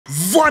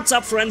What's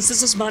up, friends?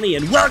 This is Manni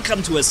and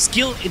welcome to a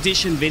skill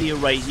edition video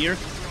right here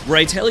where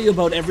I tell you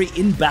about every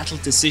in-battle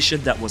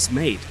decision that was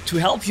made to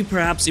help you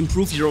perhaps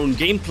improve your own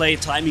gameplay,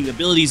 timing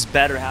abilities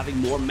better, having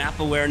more map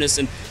awareness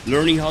and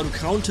learning how to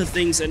counter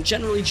things and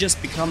generally just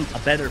become a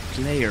better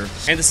player.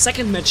 And the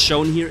second match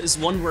shown here is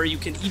one where you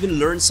can even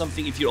learn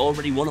something if you're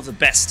already one of the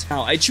best.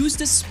 Now, I choose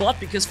this spot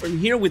because from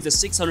here with the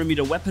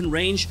 600-meter weapon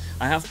range,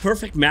 I have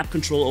perfect map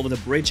control over the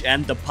bridge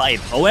and the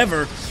pipe.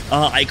 However,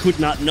 I could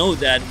not know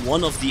that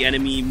one of the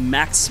enemy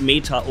max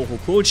meta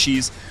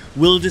Orokochis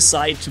will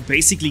decide to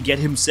basically get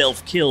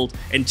himself killed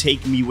and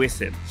take me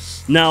with him.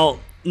 Now,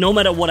 no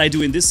matter what I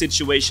do in this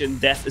situation,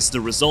 death is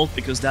the result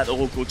because that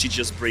Orokochi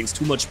just brings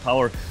too much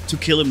power to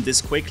kill him this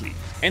quickly.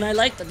 And I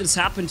like that this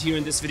happened here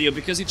in this video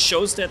because it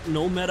shows that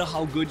no matter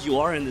how good you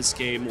are in this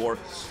game or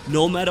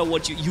no matter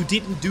what you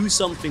didn't do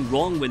something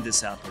wrong when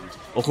this happened.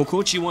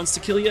 Orokochi wants to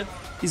kill you?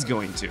 He's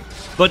going to.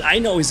 But I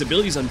know his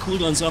abilities on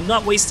cooldown, so I'm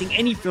not wasting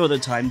any further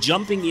time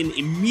jumping in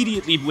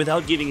immediately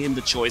without giving him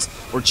the choice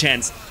or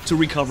chance to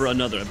recover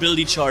another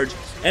ability charge,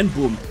 and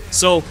boom.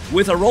 So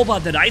with a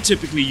robot that I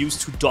typically use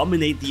to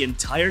dominate the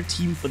entire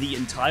team for the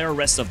entire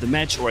rest of the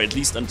match, or at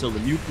least until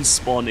the mutants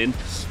spawn in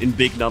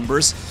big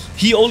numbers,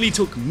 he only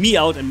took me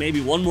out and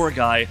maybe one more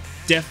guy.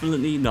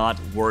 Definitely not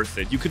worth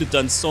it. You could have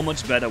done so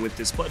much better with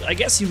this, but I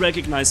guess he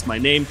recognized my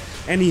name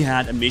and he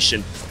had a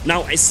mission.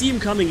 Now, I see him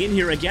coming in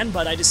here again,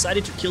 but I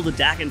decided to kill the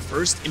Dagon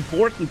first.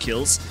 Important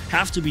kills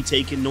have to be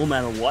taken no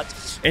matter what.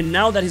 And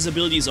now that his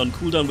ability is on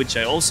cooldown, which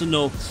I also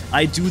know,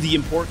 I do the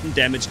important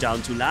damage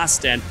down to last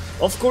stand.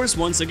 Of course,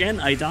 once again,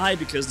 I die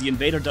because the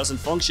invader doesn't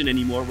function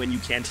anymore when you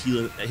can't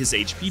heal his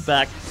HP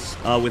back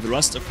with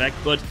rust effect.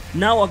 But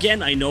now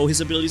again, I know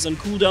his ability is on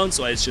cooldown,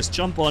 so I just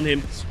jump on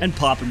him and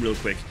pop him real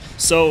quick.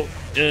 So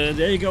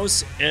there he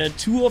goes,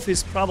 two of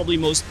his probably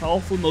most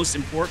powerful, most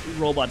important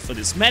robot for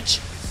this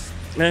match.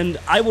 And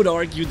I would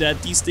argue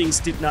that these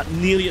things did not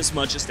nearly as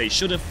much as they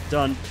should have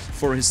done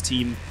for his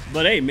team.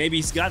 But hey, maybe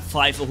he's got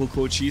 5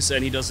 Orokochis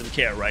and he doesn't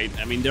care, right?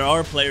 I mean, there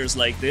are players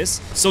like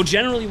this. So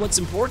generally what's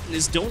important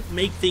is don't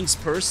make things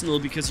personal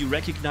because you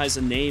recognize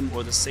a name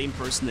or the same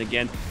person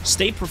again.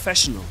 Stay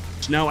professional.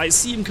 Now I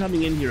see him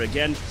coming in here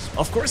again.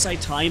 Of course I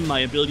time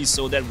my ability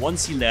so that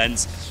once he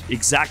lands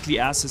exactly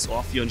as his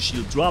Orpheon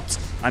shield drops,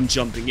 I'm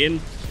jumping in.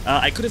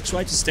 I could have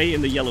tried to stay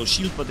in the yellow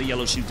shield, but the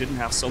yellow shield didn't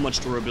have so much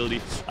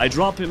durability. I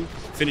drop him,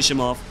 finish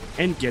him off,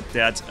 and get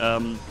that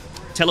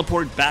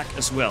teleport back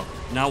as well.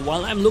 Now,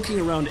 while I'm looking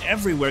around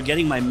everywhere,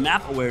 getting my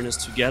map awareness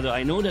together,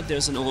 I know that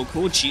there's an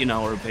Orokochi in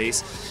our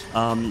base,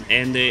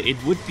 and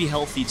it would be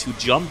healthy to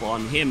jump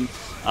on him,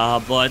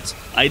 but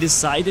I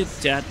decided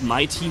that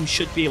my team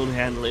should be able to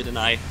handle it, and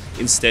I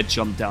instead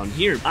jumped down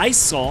here. I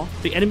saw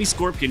the enemy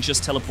Scorpion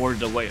just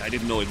teleported away. I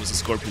didn't know it was a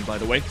Scorpion, by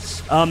the way.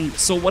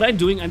 So what I'm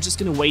doing, I'm just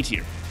gonna wait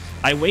here.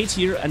 I wait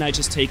here and I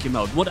just take him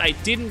out. What I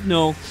didn't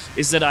know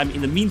is that I'm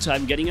in the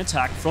meantime getting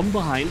attacked from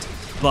behind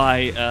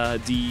by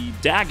the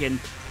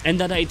Dagon, and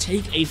that I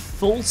take a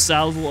full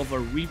salvo of a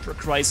Reaper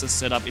Crisis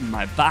setup in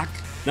my back.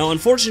 Now,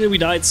 unfortunately, we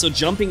died, so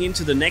jumping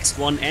into the next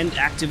one and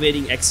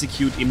activating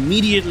Execute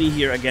immediately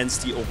here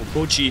against the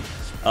Orokochi,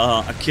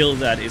 a kill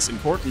that is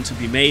important to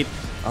be made.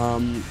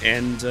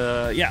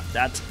 Yeah,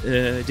 that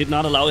did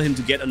not allow him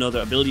to get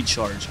another ability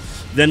charge.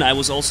 Then I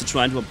was also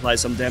trying to apply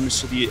some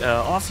damage to the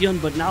Orpheon,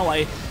 but now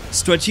I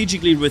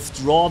strategically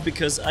withdraw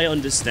because I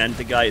understand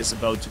the guy is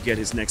about to get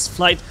his next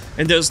flight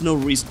and there's no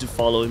reason to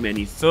follow him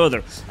any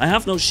further. I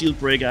have no shield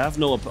break, I have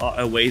no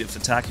way of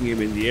attacking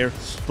him in the air,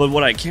 but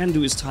what I can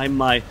do is time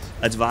my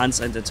advance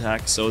and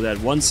attack so that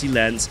once he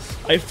lands,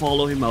 I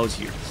follow him out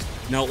here.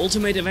 Now,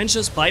 Ultimate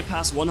Avengers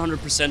bypass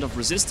 100% of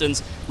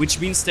resistance, which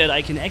means that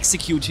I can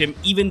execute him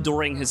even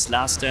during his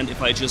last stand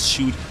if I just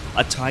shoot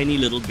a tiny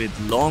little bit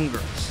longer.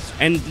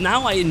 And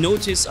now I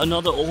notice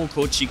another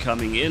Orokochi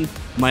coming in.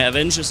 My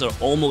Avengers are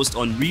almost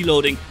on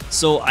reloading,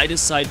 so I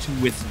decide to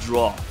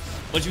withdraw.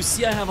 But you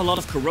see I have a lot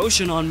of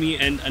corrosion on me,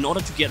 and in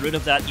order to get rid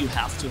of that you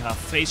have to have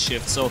phase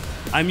shift. So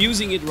I'm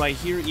using it right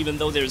here, even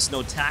though there's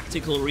no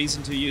tactical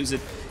reason to use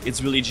it.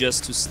 It's really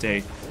just to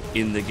stay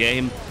in the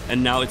game,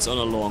 and now it's on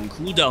a long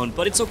cooldown,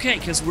 but it's okay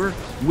because we're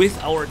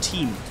with our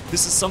team.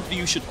 This is something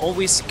you should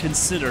always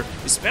consider,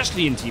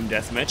 especially in team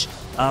deathmatch,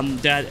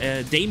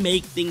 that they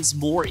make things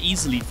more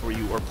easily for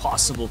you or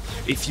possible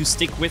if you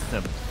stick with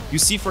them. You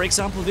see, for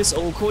example, this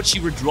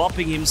Orokochi, we're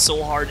dropping him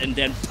so hard and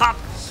then pop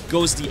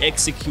goes the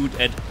Execute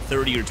at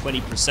 30 or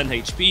 20%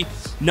 HP,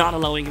 not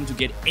allowing him to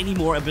get any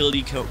more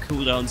ability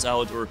cooldowns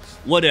out or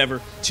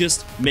whatever,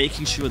 just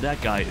making sure that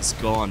guy is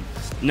gone.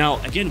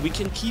 Now, again, we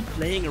can keep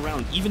playing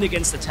around, even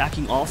against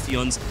attacking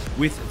Orpheons,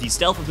 with the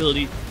stealth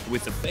ability,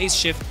 with the phase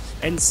shift,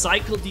 and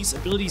cycle these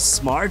abilities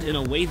smart in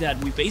a way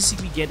that we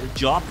basically get a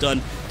job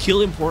done,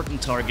 kill important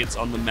targets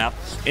on the map,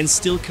 and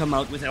still come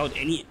out without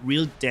any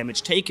real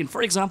damage taken.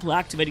 For example,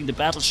 activating the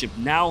battleship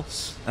now,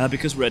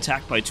 because we're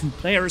attacked by 2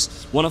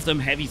 players, one of them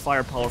heavy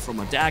firepower from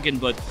a Dagon,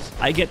 but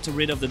I get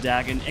rid of the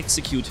Dagon,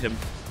 execute him,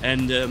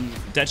 and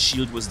that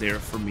shield was there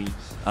for me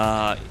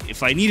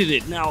if I needed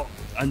it. Now,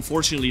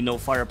 unfortunately, no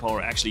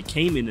firepower actually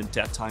came in at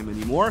that time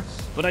anymore,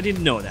 but I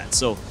didn't know that,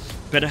 so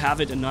better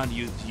have it and not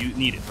you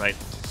need it, right?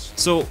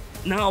 So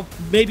now,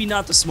 maybe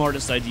not the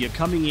smartest idea,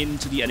 coming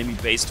into the enemy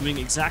base, doing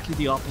exactly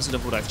the opposite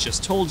of what I've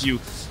just told you,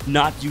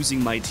 not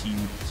using my team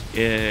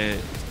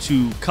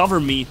to cover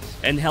me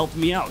and help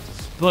me out.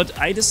 But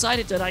I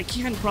decided that I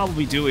can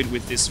probably do it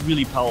with this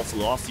really powerful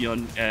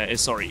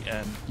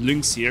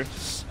Lynx here,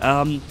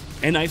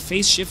 and I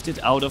phase shifted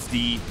out of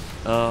the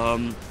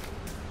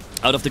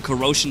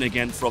corrosion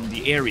again from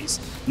the Ares.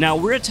 Now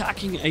we're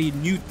attacking a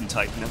Mutant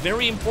Titan, a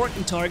very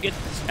important target,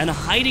 and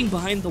hiding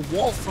behind the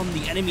wall from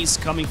the enemies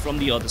coming from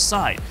the other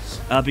side,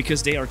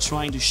 because they are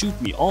trying to shoot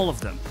me, all of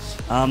them.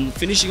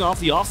 Finishing off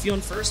the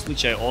Ophion first,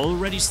 which I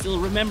already still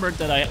remembered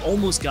that I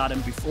almost got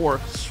him before,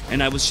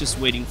 and I was just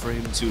waiting for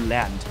him to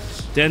land.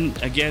 Then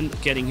again,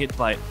 getting hit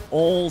by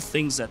all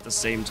things at the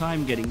same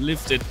time, getting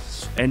lifted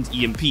and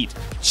EMP'd.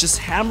 Just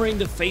hammering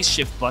the phase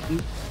shift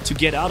button to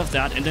get out of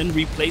that, and then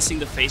replacing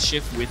the phase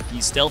shift with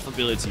the stealth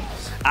ability.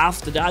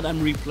 After that,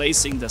 I'm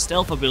replacing the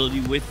stealth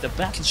ability with the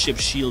battleship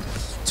shield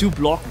to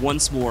block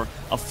once more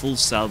a full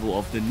salvo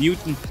of the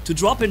Newton. To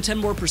drop in 10%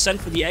 more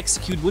for the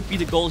execute would be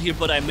the goal here,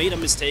 but I made a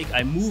mistake.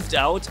 I moved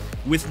out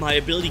with my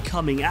ability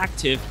coming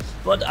active,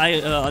 but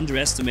I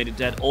underestimated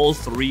that all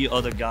 3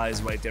 other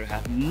guys right there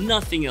had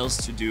nothing else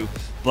to do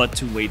but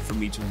to wait for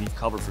me to leave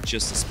cover for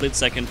just a split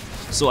second.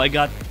 So I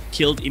got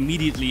killed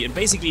immediately and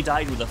basically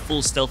died with a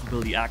full stealth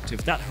ability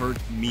active. That hurt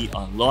me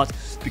a lot,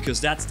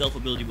 because that stealth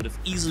ability would have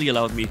easily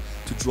allowed me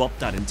to drop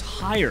that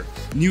entire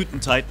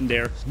Mutant Titan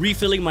there,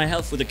 refilling my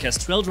health with a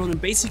Kestrel drone, and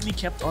basically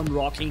kept on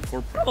rocking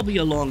for probably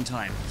a long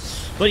time.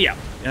 But yeah,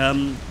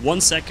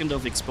 1 second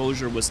of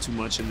exposure was too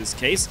much in this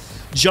case.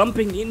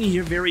 Jumping in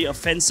here very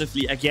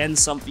offensively, again,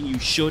 something you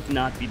should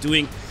not be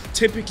doing.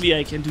 Typically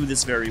I can do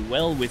this very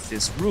well with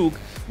this Rook.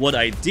 What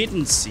I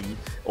didn't see,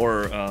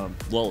 or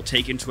well,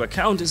 take into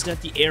account, is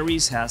that the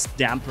Ares has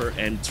Damper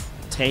and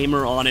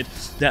Tamer on it.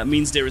 That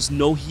means there is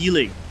no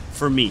healing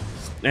for me.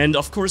 And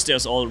of course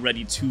there's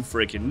already 2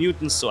 freaking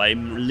mutants, so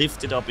I'm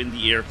lifted up in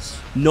the air,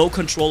 no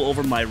control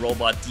over my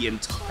robot the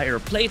entire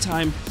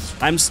playtime.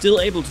 I'm still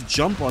able to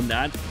jump on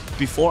that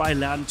before I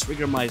land,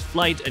 trigger my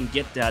flight and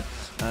get that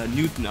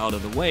Newton out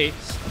of the way.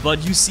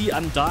 But you see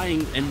I'm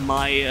dying and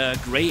my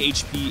gray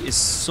HP is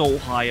so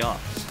high up.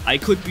 I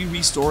could be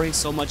restoring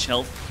so much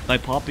health by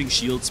popping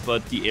shields,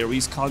 but the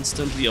Ares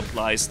constantly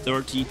applies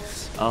 30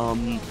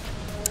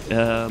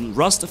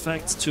 rust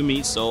effects to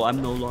me, so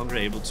I'm no longer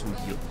able to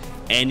heal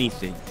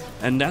anything.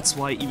 And that's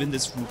why even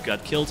this Rook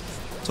got killed.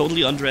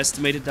 Totally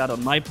underestimated that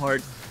on my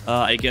part.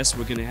 I guess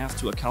we're gonna have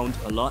to account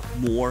a lot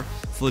more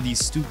for these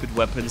stupid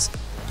weapons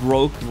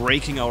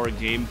breaking our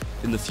game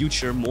in the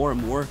future more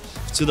and more,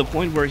 to the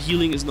point where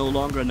healing is no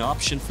longer an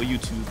option for you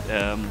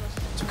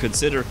to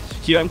consider.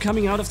 Here I'm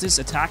coming out of this,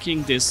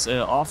 attacking this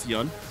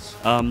Ophion.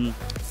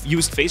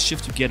 Used phase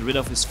shift to get rid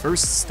of his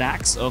first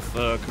stacks of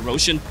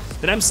corrosion.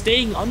 Then I'm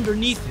staying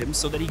underneath him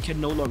so that he can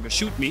no longer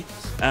shoot me,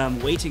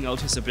 waiting out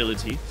his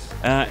ability.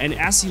 And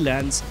as he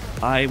lands,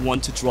 I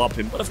want to drop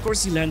him. But of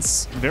course he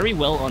lands very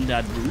well on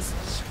that roof.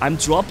 I'm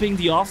dropping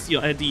the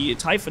Ophion, the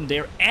Typhon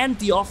there and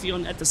the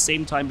Ophion at the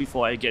same time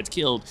before I get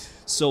killed.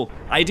 So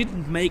I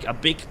didn't make a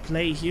big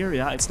play here.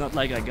 Yeah, it's not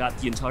like I got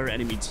the entire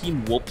enemy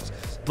team whooped,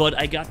 but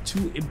I got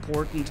 2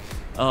 important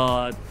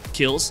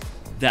kills.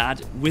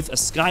 That with a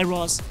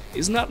Skyros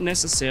is not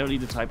necessarily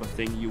the type of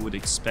thing you would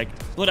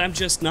expect, but I'm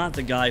just not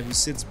the guy who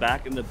sits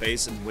back in the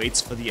base and waits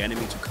for the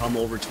enemy to come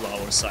over to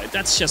our side.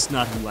 That's just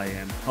not who I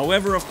am.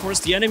 However, of course,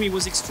 the enemy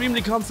was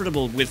extremely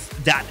comfortable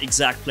with that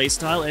exact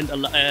playstyle and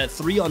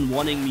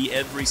 3-on-1ing me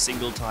every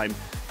single time.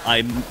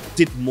 I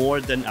did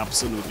more than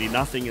absolutely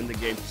nothing in the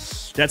game.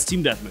 That's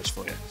team deathmatch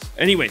for you.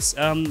 Anyways,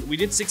 we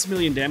did 6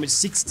 million damage,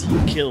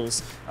 16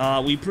 kills.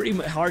 We pretty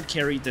hard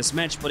carried this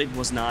match, but it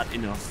was not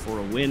enough for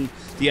a win.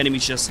 The enemy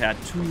just had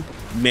too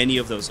many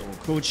of those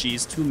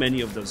Okochis, too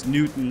many of those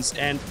Newtons,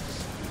 and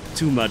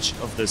too much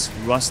of this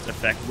rust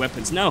effect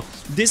weapons. Now,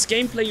 this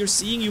gameplay you're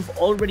seeing, you've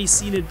already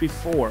seen it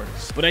before,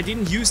 but I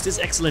didn't use this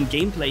excellent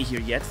gameplay here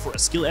yet for a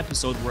skill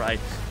episode where I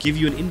give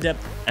you an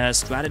in-depth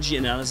strategy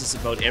analysis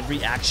about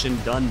every action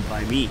done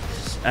by me.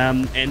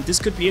 And this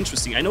could be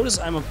interesting. I notice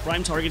I'm a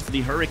prime target for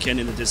the Hurricane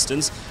in the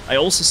distance. I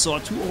also saw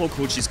 2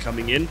 Okochis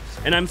coming in,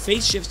 and I'm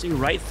phase shifting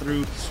right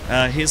through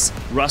his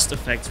rust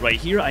effect right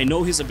here. I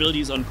know his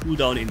ability is on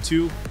cooldown in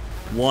 2,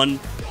 1,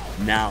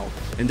 now.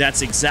 And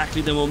that's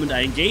exactly the moment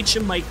I engage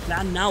him. My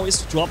plan now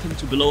is to drop him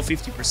to below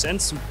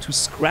 50%, so to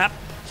scrap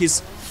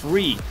his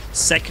free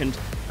second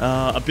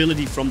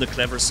ability from the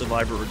Clever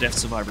Survivor or Death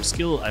Survivor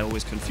skill. I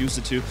always confuse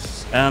the two.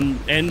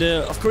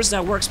 Of course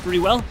that works pretty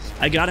well.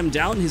 I got him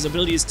down, his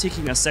ability is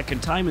ticking a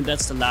second time, and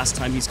that's the last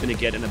time he's gonna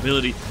get an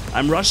ability.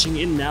 I'm rushing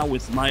in now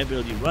with my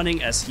ability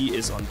running as he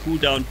is on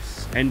cooldown,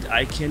 and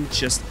I can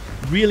just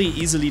really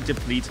easily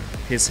deplete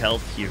his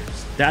health here.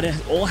 That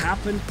all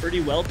happened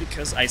pretty well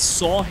because I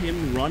saw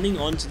him running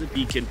onto the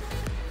beacon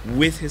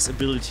with his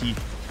ability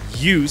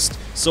used,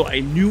 so I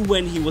knew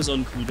when he was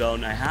on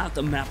cooldown. I had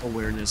the map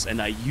awareness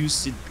and I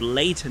used it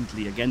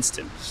blatantly against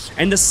him.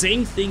 And the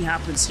same thing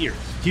happens here.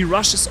 He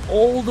rushes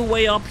all the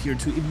way up here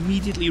to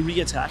immediately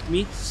re-attack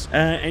me,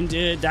 and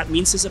that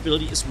means his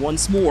ability is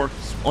once more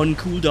on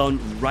cooldown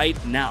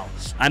right now.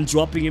 I'm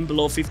dropping him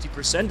below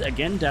 50%.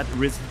 Again, that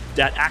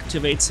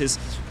activates his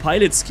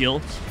pilot skill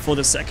for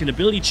the second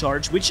ability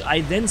charge, which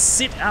I then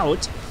sit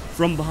out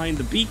from behind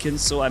the beacon,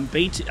 so I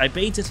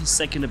baited his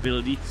second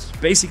ability,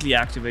 basically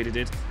activated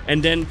it,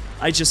 and then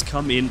I just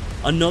come in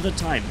another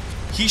time.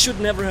 He should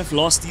never have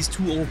lost these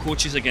two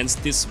Ohokochis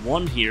against this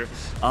one here,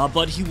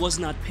 but he was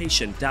not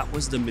patient. That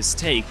was the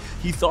mistake.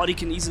 He thought he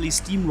can easily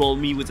steamroll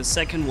me with the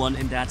second one,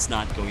 and that's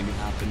not going to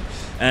happen.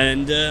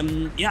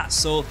 And yeah,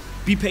 so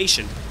be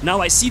patient.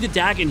 Now I see the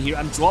Dagon here.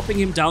 I'm dropping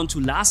him down to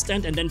last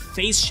stand and then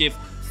phase shift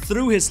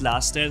through his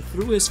last stand,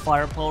 through his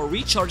firepower,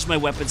 recharge my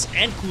weapons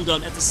and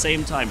cooldown at the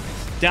same time.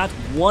 That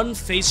one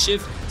phase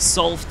shift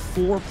solved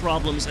 4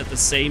 problems at the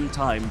same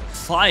time.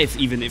 5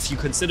 even, if you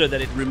consider that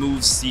it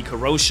removes the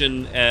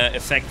corrosion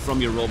effect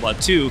from your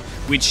robot too,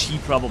 which he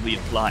probably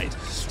applied.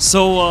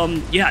 So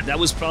yeah, that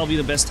was probably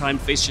the best time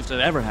phase shift I've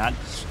ever had.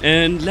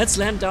 And let's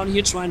land down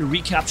here trying to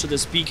recapture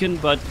this beacon,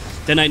 but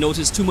then I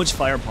noticed too much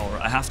firepower.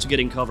 I have to get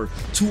in cover.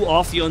 2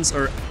 Ophions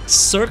are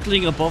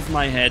circling above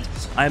my head.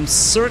 I am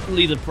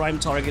certainly the prime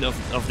target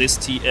of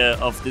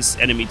this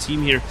enemy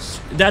team here.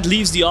 That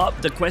leaves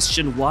the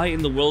question, why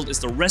in the world is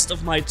the rest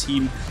of my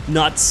team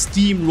not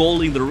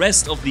steamrolling the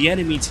rest of the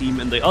enemy team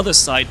on the other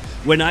side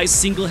when I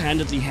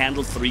single-handedly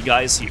handled 3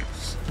 guys here?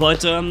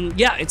 But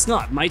yeah, it's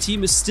not. My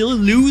team is still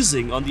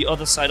losing on the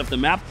other side of the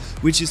map,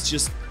 which is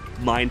just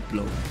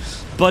mind-blowing.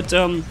 But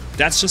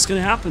that's just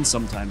gonna happen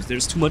sometimes.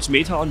 There's too much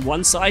meta on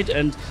one side,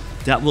 and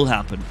that will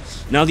happen.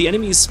 Now the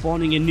enemy is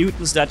spawning in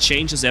Newtons. That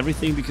changes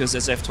everything, because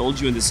as I've told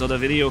you in this other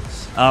video,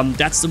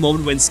 that's the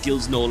moment when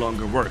skills no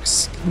longer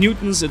works.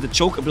 Newtons and the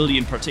choke ability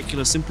in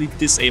particular simply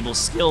disables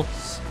skill,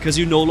 because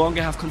you no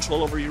longer have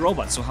control over your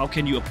robot. So how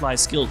can you apply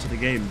skill to the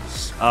game?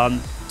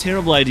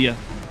 Terrible idea.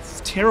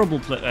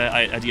 Terrible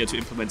idea to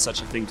implement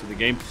such a thing to the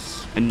game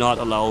and not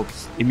allow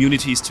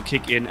immunities to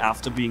kick in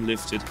after being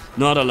lifted,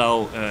 not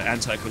allow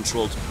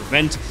anti-control to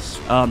prevent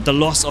the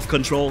loss of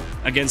control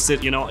against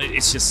it. You know,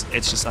 it's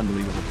just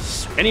unbelievable.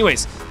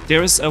 Anyways,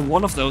 there is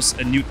one of those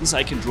Newtons.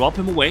 I can drop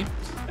him away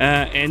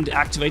and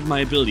activate my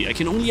ability. I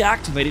can only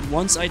activate it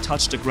once I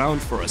touch the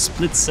ground for a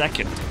split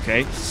second,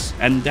 okay?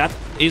 And that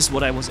is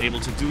what I was able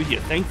to do here.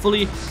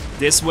 Thankfully,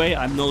 this way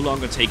I'm no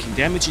longer taking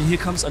damage, and here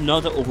comes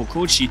another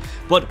Ohokochi.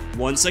 But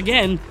once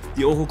again,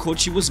 the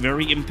Ohokochi was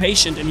very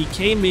impatient, and he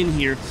came in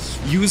here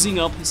using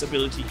up his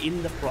ability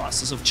in the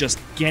process of just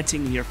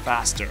getting here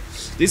faster.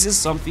 This is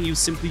something you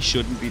simply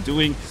shouldn't be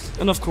doing.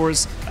 And of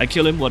course, I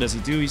kill him. What does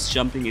he do? He's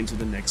jumping into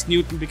the next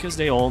Newton, because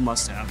they all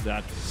must have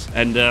that.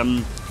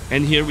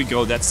 And here we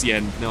go, that's the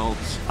end. No,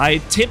 I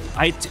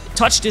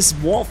touch this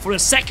wall for a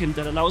second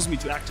that allows me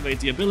to activate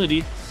the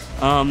ability,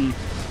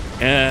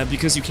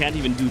 because you can't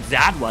even do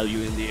that while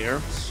you're in the air.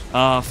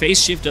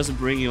 Phase shift doesn't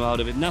bring you out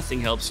of it,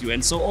 nothing helps you,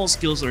 and so all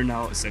skills are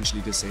now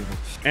essentially disabled.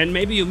 And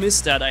maybe you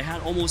missed that, I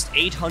had almost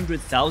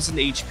 800,000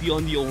 HP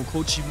on the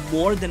Ohokochi,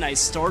 more than I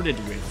started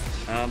with.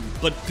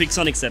 But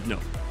Pixonic said no,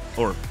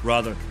 or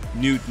rather,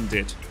 Newton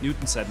did.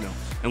 Newton said no,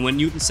 and when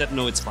Newton said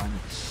no, it's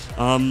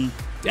final.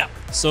 Yeah,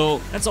 so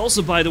that's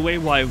also, by the way,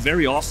 why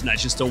very often I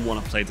just don't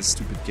want to play this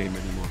stupid game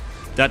anymore.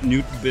 That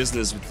Newton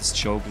business with this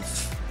choke,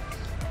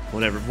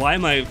 whatever. Why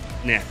am I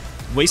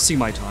wasting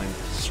my time?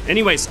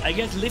 Anyways, I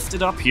get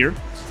lifted up here,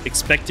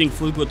 expecting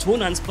full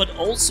Tonans, but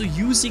also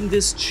using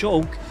this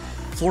choke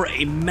for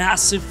a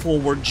massive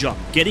forward jump.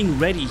 Getting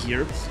ready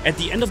here. At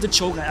the end of the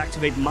choke, I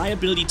activate my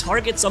ability,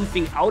 target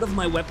something out of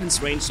my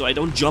weapon's range so I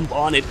don't jump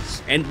on it,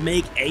 and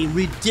make a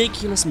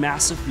ridiculous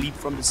massive leap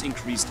from this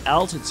increased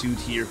altitude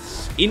here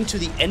into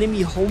the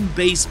enemy home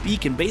base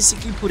beacon,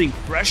 basically putting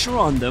pressure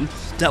on them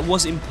that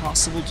was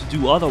impossible to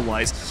do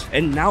otherwise.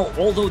 And now,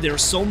 although they're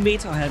so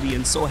meta heavy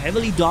and so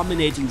heavily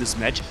dominating this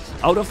match,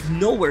 out of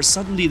nowhere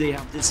suddenly they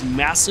have this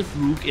massive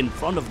Rook in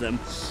front of them,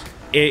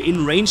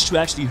 in range to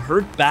actually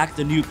hurt back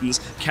the Newtons,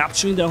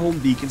 capturing their home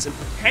beacons, and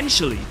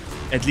potentially,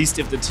 at least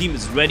if the team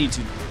is ready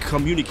to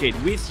communicate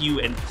with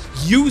you and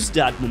use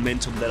that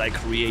momentum that I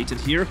created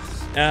here,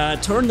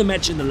 turn the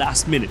match in the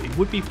last minute. It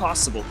would be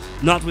possible,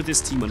 not with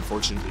this team,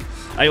 unfortunately.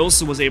 I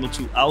also was able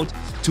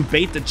to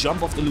bait the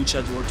jump of the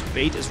Luchador, to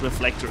bait his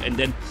reflector, and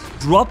then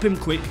drop him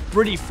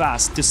pretty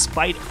fast,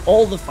 despite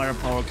all the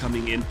firepower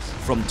coming in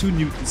from 2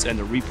 Newtons and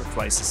a Reaper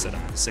Crisis setup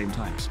at the same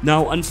time.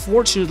 Now,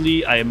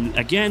 unfortunately, I am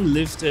again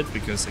lifted,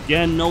 because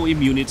again, no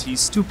immunity,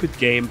 stupid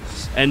game,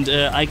 and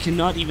I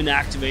cannot even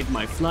activate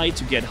my flight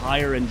to get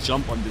higher and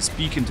jump on this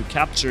beacon to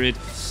capture it.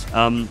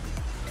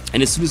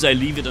 And as soon as I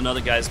leave it,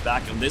 another guy is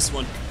back on this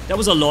one. That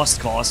was a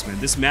lost cause, man.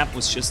 This map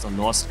was just a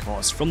lost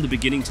cause. From the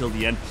beginning till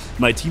the end,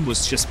 my team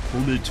was just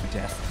pummeled to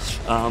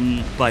death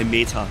by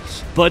meta.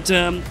 But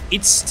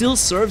it still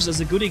serves as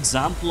a good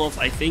example of,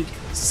 I think,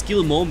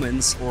 skill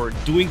moments or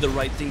doing the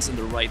right things in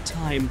the right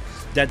time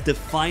that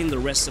define the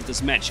rest of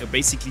this match, or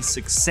basically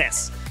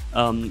success.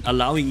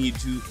 allowing you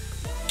to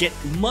get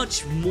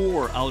much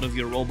more out of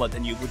your robot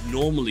than you would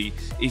normally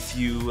if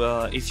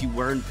you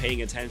weren't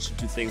paying attention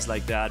to things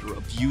like that, or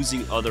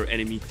abusing other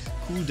enemy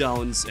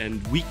cooldowns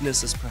and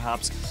weaknesses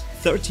perhaps.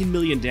 13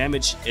 million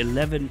damage,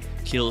 11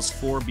 kills,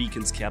 4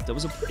 beacons capped. That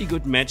was a pretty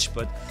good match,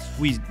 but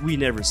we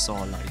never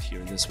saw light here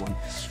in this one.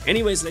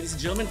 Anyways, ladies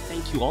and gentlemen,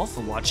 thank you all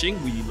for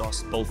watching. We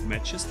lost both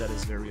matches. That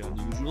is very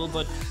unusual,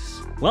 but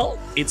well,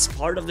 it's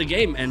part of the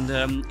game,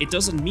 and it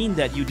doesn't mean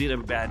that you did a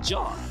bad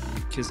job,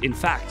 because in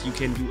fact you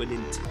can do an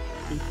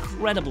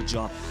incredible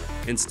job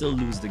and still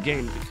lose the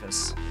game,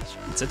 because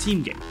it's a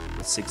team game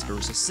with 6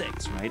 versus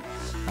 6, right?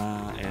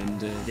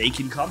 And they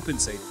can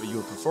compensate for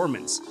your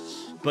performance,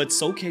 but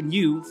so can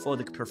you for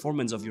the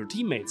performance of your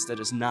teammates that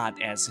is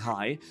not as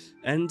high,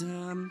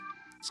 and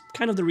it's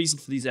kind of the reason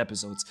for these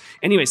episodes.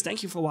 Anyways,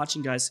 thank you for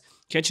watching, guys.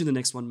 Catch you in the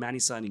next one. Manni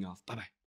signing off. Bye bye.